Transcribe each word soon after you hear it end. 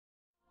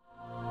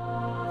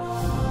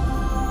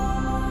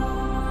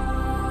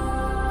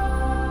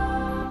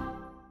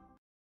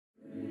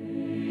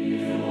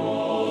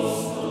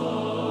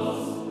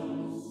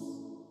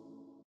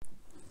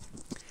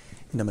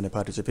In nomine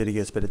Patris et Filii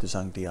et Spiritus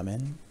Sancti.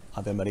 Amen.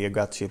 Ave Maria,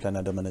 gratia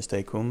plena Dominus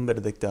tecum,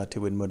 benedicta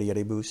tu in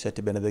mulieribus,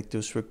 et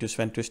benedictus fructus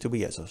ventris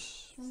tui,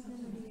 Iesus. In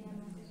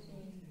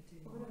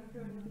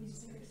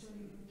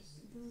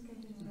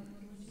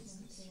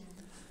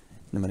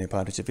nomine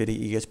Patris et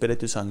Filii et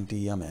Spiritus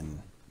Sancti.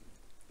 Amen.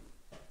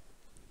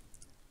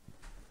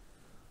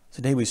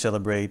 Today we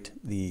celebrate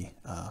the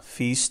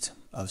feast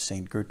of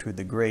St. Gertrude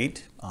the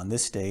Great on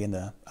this day in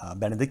the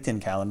Benedictine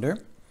calendar.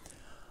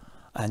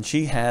 And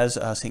she has,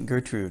 St.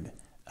 Gertrude,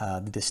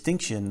 the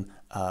distinction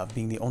of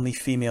being the only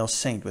female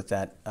saint with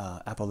that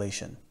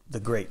appellation, the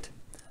Great.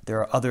 There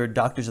are other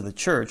doctors of the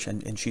Church,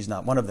 and she's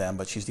not one of them,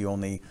 but she's the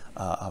only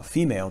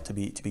female to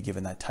be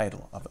given that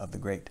title of the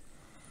Great.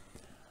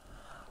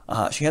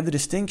 She had the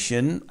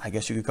distinction, I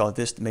guess you could call it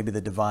this, maybe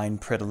the divine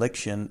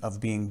predilection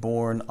of being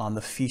born on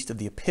the Feast of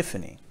the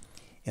Epiphany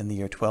in the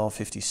year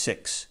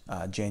 1256,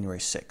 January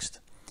 6th.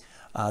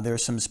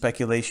 There's some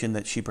speculation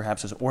that she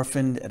perhaps was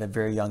orphaned at a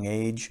very young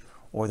age,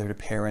 or that her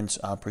parents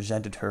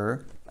presented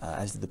her,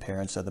 as did the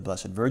parents of the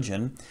Blessed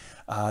Virgin,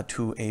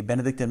 to a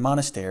Benedictine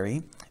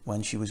monastery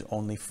when she was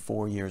only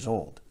 4 years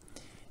old.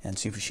 And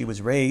so she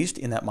was raised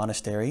in that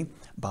monastery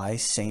by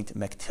Saint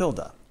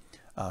Mechtilda,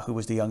 who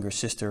was the younger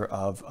sister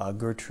of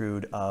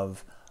Gertrude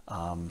of,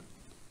 I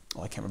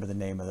can't remember the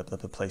name of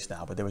the place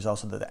now, but there was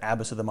also the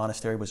abbess of the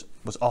monastery was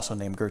also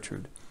named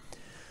Gertrude.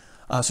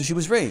 So she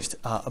was raised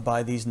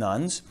by these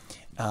nuns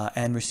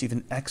and received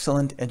an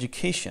excellent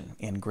education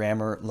in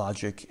grammar,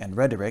 logic, and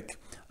rhetoric,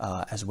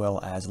 as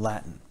well as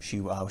Latin. She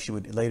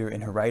would later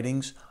in her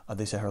writings,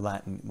 they said her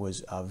Latin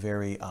was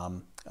very,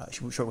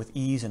 she wrote with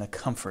ease and a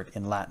comfort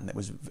in Latin that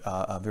was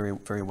very,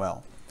 very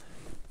well.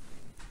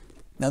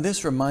 Now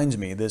this reminds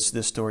me, this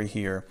story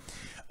here,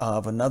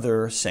 of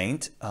another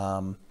saint,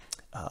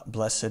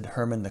 Blessed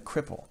Herman the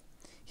Cripple.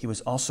 He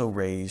was also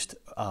raised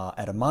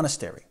at a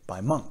monastery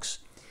by monks.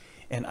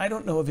 And I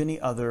don't know of any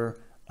other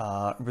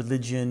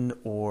religion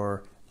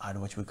or, I don't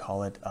know what you would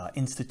call it,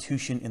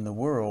 institution in the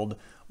world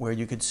where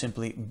you could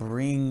simply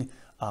bring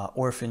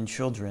orphan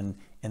children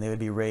and they would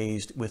be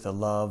raised with a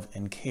love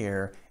and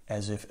care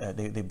as if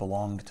they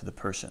belonged to the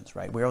persons,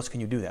 right? Where else can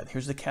you do that?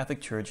 Here's the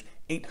Catholic Church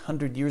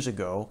 800 years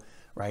ago,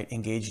 right,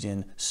 engaged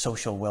in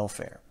social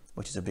welfare,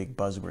 which is a big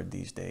buzzword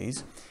these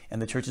days.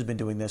 And the Church has been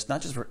doing this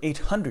not just for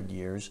 800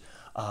 years,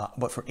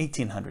 but for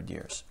 1800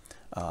 years.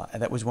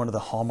 And that was one of the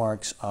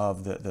hallmarks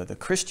of the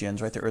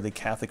Christians, right, the early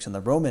Catholics in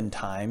the Roman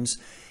times,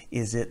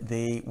 is that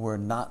they were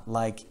not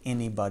like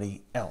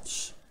anybody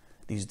else.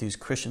 These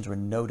Christians were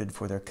noted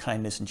for their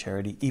kindness and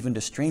charity, even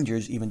to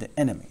strangers, even to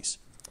enemies.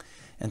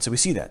 And so we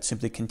see that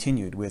simply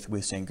continued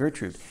with St.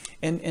 Gertrude.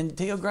 And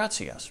Deo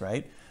gratias,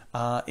 right?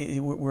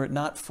 Were it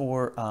not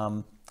for,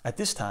 at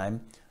this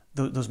time,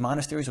 those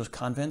monasteries, those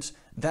convents,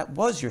 that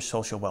was your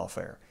social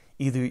welfare.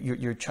 Either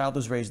your child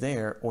was raised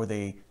there or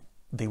they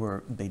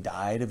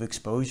died of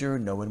exposure.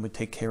 No one would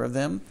take care of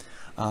them.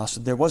 So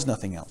there was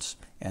nothing else.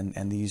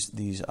 And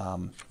these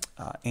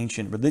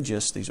ancient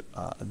religious,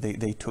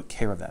 they took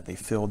care of that. They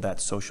filled that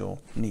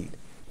social need.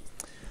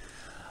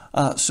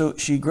 So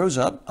she grows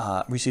up,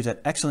 receives an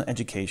excellent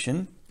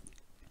education,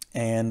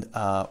 and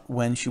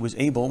when she was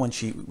able, when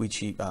she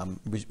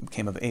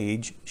came of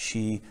age,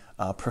 she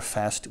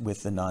professed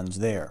with the nuns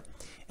there,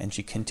 and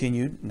she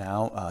continued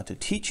now to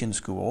teach in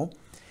school.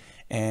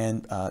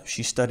 And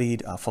she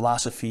studied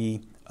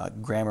philosophy,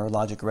 grammar,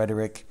 logic,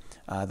 rhetoric.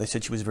 They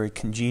said she was very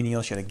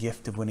congenial. She had a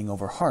gift of winning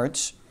over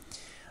hearts.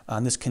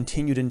 And this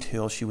continued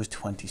until she was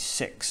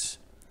 26,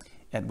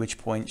 at which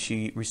point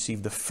she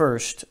received the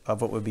first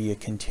of what would be a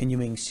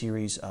continuing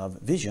series of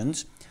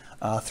visions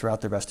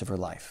throughout the rest of her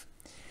life.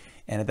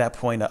 And at that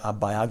point, a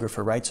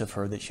biographer writes of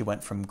her that she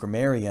went from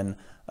grammarian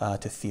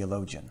to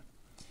theologian.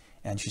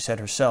 And she said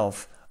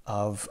herself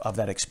of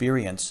that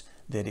experience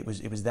that it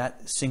was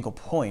that single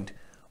point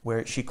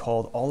where she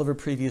called all of her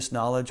previous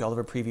knowledge, all of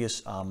her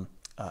previous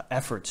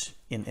efforts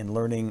in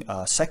learning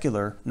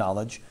secular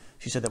knowledge,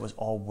 she said that was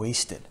all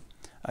wasted.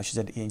 She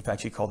said, in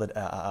fact, she called it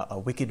a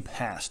wicked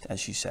past, as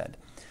she said.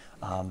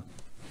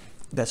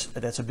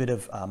 That's a bit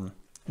of, I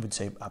would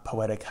say, a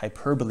poetic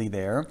hyperbole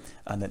there,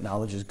 and that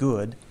knowledge is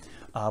good.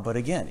 But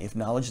again, if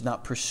knowledge is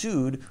not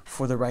pursued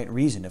for the right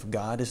reason, if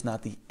God is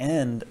not the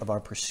end of our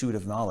pursuit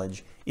of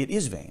knowledge, it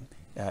is vain.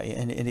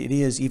 And it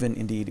is even,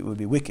 indeed, it would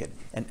be wicked.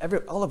 And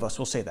all of us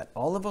will say that.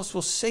 All of us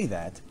will say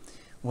that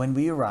when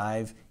we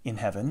arrive in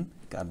heaven,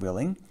 God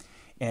willing,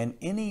 and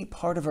any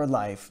part of our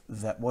life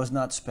that was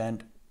not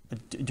spent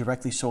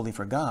directly solely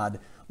for God,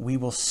 we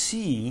will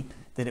see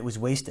that it was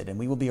wasted, and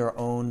we will be our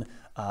own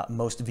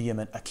most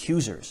vehement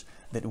accusers,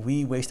 that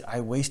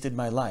I wasted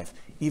my life,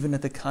 even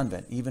at the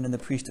convent, even in the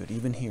priesthood,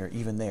 even here,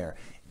 even there.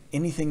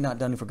 Anything not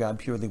done for God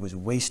purely was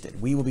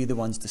wasted. We will be the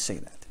ones to say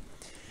that.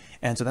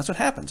 And so that's what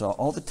happens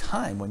all the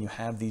time when you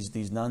have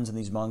these nuns and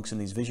these monks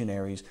and these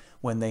visionaries.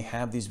 When they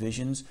have these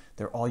visions,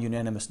 they're all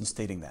unanimous in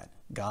stating that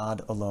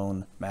God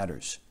alone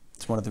matters.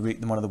 It's one of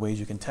the ways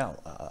you can tell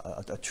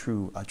a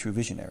true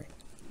visionary.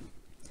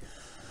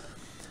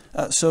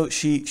 So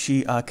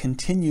she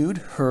continued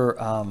her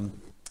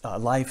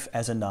life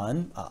as a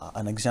nun,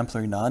 an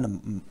exemplary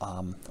nun,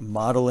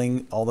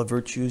 modeling all the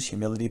virtues: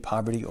 humility,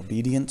 poverty,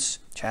 obedience,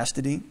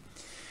 chastity.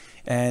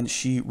 And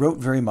she wrote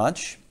very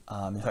much.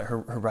 In fact,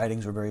 her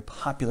writings were very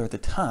popular at the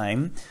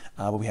time,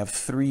 but we have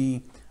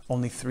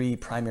only three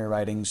primary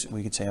writings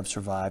we could say have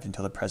survived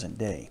until the present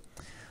day.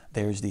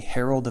 There's the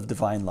Herald of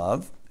Divine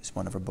Love, is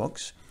one of her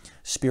books.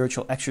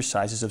 Spiritual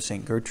Exercises of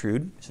St.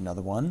 Gertrude is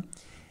another one.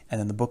 And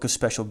then the Book of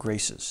Special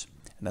Graces,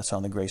 and that's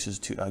on the graces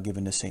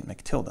given to St.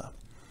 Matilda.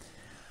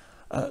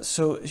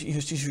 So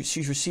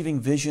she's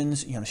receiving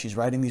visions, she's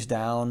writing these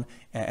down,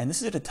 and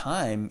this is at a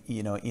time,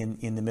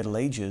 in the Middle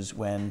Ages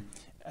when,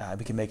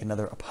 we can make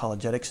another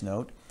apologetics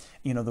note,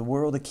 the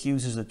world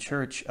accuses the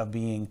church of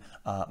being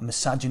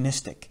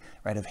misogynistic,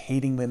 right, of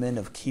hating women,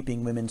 of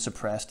keeping women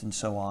suppressed, and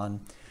so on,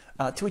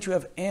 to which we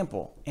have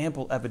ample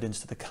evidence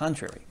to the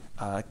contrary,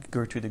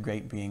 Gertrude the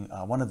Great being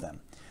one of them.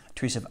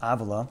 Teresa of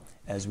Avila,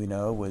 as we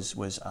know,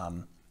 was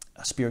a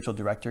spiritual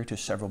director to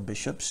several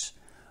bishops.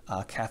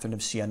 Catherine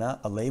of Siena,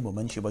 a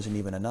laywoman, she wasn't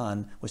even a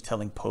nun, was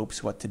telling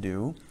popes what to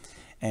do.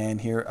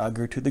 And here,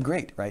 Gertrude the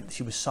Great, right?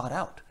 She was sought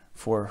out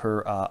for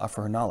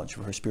her knowledge,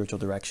 for her spiritual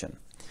direction.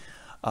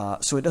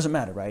 So it doesn't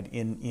matter, right?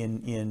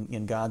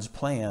 In God's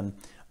plan,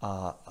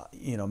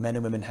 men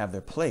and women have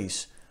their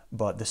place,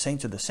 but the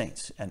saints are the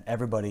saints, and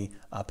everybody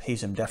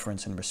pays them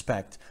deference and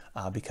respect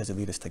because they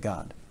lead us to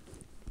God.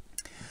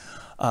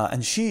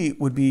 And she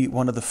would be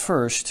one of the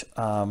first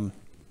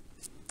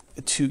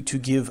to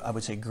give, I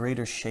would say,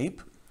 greater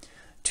shape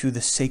to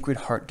the Sacred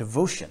Heart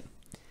devotion.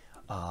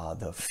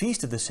 The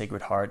Feast of the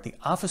Sacred Heart, the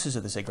Offices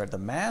of the Sacred Heart, the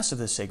Mass of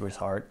the Sacred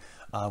Heart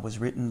was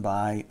written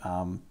by,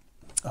 now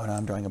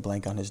I'm drawing a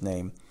blank on his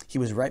name. He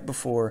was right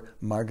before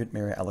Margaret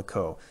Mary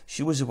Alacoque.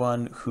 She was the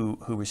one who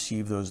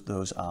received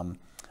those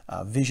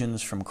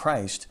visions from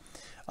Christ,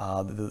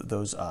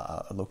 those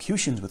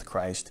locutions with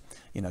Christ.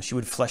 She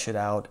would flesh it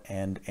out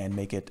and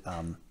make it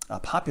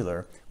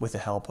popular with the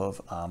help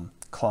of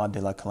Claude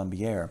de la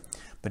Colombière.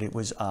 But it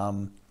was,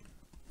 now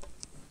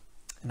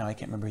I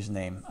can't remember his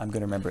name. I'm going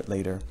to remember it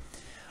later.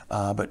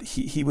 But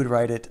he would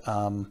write it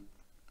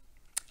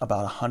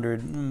about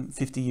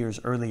 150 years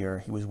earlier.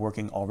 He was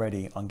working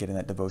already on getting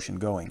that devotion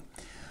going.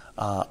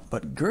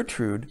 But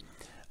Gertrude,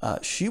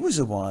 she was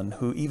the one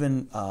who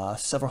even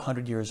several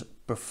hundred years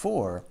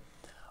before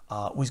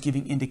was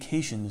giving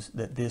indications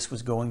that this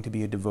was going to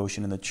be a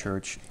devotion in the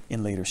church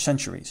in later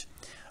centuries.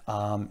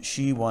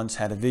 She once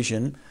had a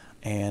vision,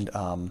 and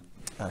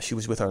she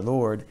was with our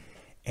Lord,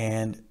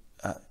 and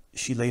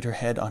she laid her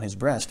head on his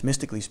breast,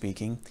 mystically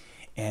speaking,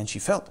 and she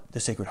felt the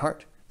Sacred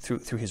Heart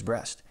through his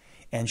breast.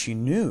 And she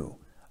knew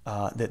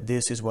that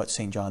this is what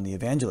St. John the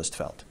Evangelist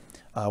felt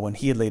when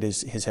he had laid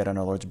his head on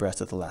our Lord's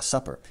breast at the Last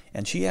Supper.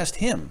 And she asked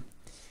him,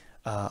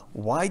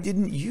 why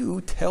didn't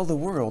you tell the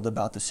world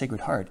about the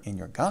Sacred Heart in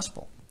your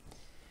gospel?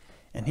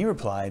 And he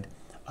replied,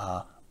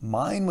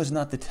 mine was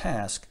not the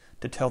task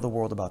to tell the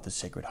world about the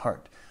Sacred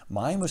Heart.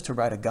 Mine was to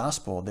write a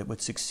gospel that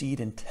would succeed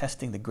in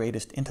testing the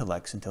greatest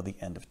intellects until the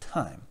end of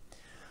time.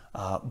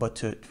 But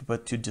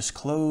to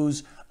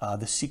disclose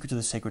the secrets of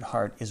the Sacred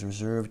Heart is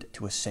reserved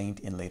to a saint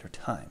in later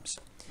times.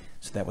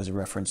 So that was a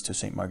reference to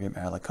St. Margaret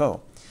Mary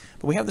Alacoque.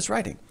 But we have this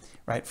writing,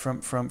 right,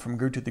 from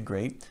Gertrude the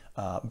Great.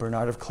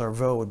 Bernard of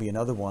Clairvaux would be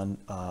another one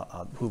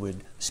who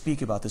would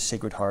speak about the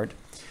Sacred Heart.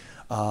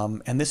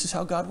 And this is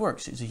how God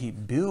works. Is He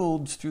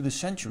builds through the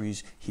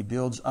centuries. He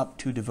builds up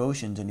to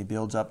devotions, and He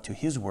builds up to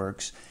His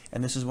works.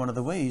 And this is one of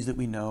the ways that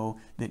we know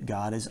that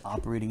God is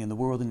operating in the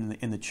world and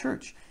in the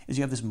church. Is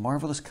you have this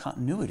marvelous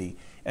continuity,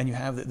 and you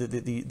have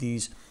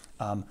these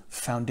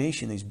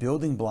foundation, these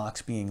building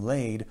blocks being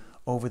laid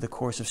over the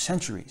course of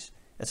centuries.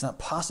 It's not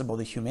possible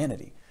to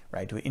humanity,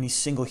 right? To any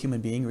single human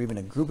being or even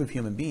a group of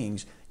human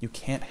beings, you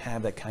can't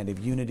have that kind of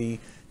unity,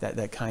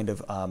 that kind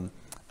of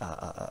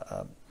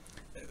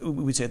we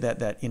would say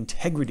that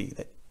integrity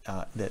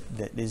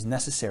that is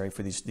necessary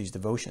for these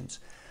devotions.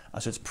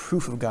 So it's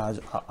proof of God's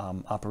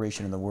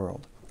operation in the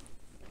world.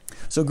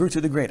 So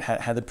Gertrude the Great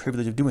had the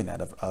privilege of doing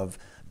that, of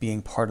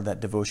being part of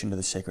that devotion to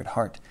the Sacred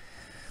Heart.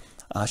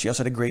 She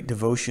also had a great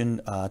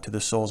devotion to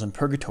the souls in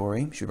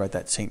purgatory. She would write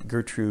that St.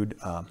 Gertrude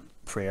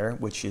prayer,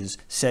 which is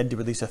said to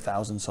release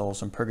 1,000 souls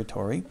from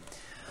purgatory.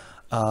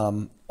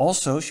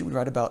 Also, she would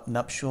write about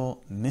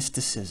nuptial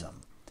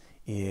mysticism,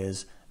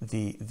 is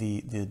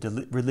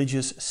the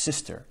religious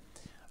sister,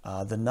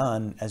 the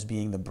nun as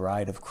being the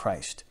bride of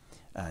Christ.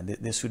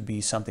 This would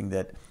be something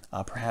that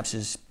perhaps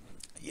is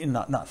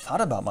not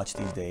thought about much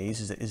these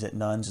days, is that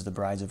nuns are the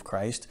brides of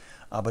Christ,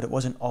 but it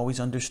wasn't always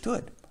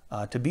understood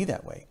to be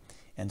that way.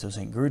 And so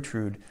St.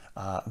 Gertrude,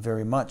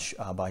 very much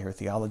by her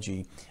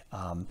theology,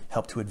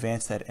 helped to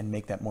advance that and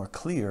make that more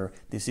clear.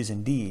 This is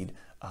indeed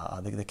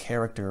the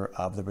character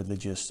of the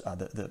religious,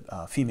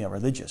 the female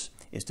religious,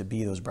 is to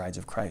be those brides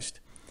of Christ.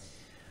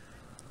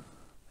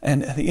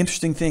 And the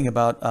interesting thing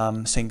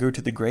about St.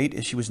 Gertrude the Great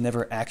is she was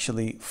never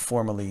actually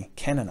formally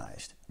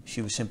canonized.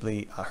 She was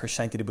simply, her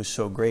sanctity was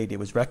so great, it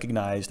was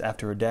recognized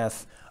after her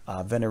death.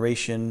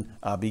 Veneration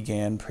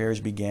began, prayers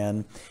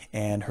began,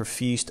 and her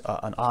feast,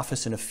 an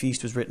office and a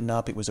feast was written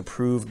up. It was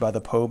approved by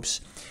the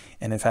popes,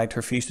 and in fact,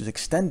 her feast was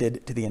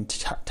extended to the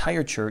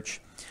entire church.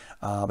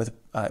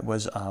 It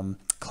was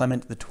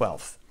Clement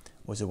XII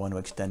was the one who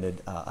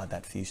extended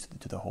that feast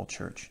to the whole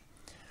church.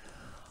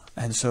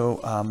 And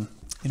so,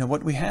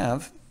 what we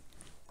have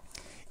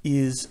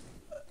is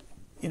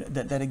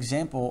that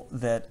example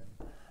that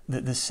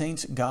the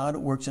saints, God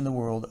works in the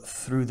world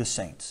through the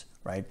saints,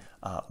 right?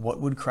 What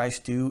would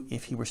Christ do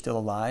if he were still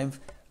alive?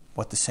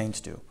 What the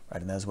saints do,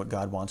 right? And that's what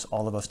God wants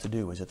all of us to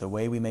do, is that the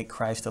way we make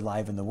Christ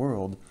alive in the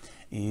world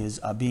is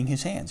being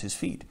his hands, his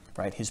feet,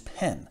 right? His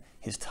pen,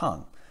 his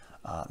tongue.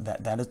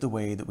 That is the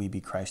way that we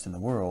be Christ in the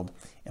world.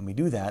 And we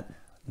do that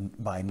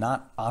by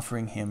not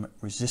offering him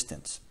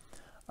resistance,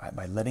 right?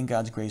 By letting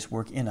God's grace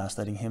work in us,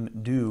 letting him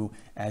do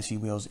as he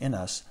wills in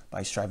us,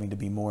 by striving to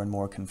be more and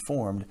more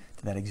conformed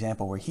to that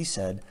example where he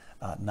said,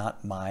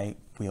 not my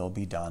will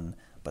be done,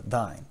 but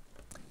thine.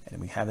 And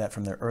we have that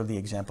from the early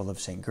example of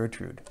St.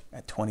 Gertrude.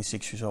 At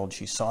 26 years old,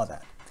 she saw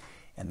that.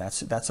 And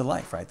that's a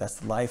life, right? That's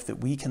the life that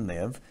we can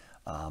live,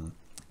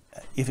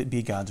 if it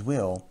be God's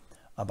will,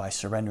 by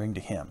surrendering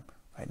to him,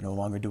 right? No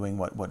longer doing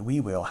what we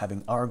will,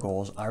 having our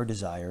goals, our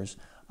desires,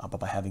 but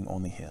by having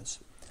only his.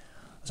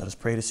 So let us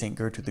pray to St.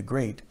 Gertrude the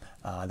Great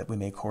that we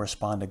may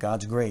correspond to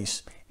God's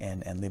grace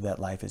and live that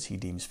life as he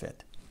deems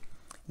fit.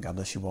 God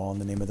bless you all in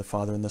the name of the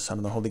Father, and the Son,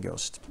 and the Holy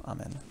Ghost.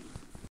 Amen.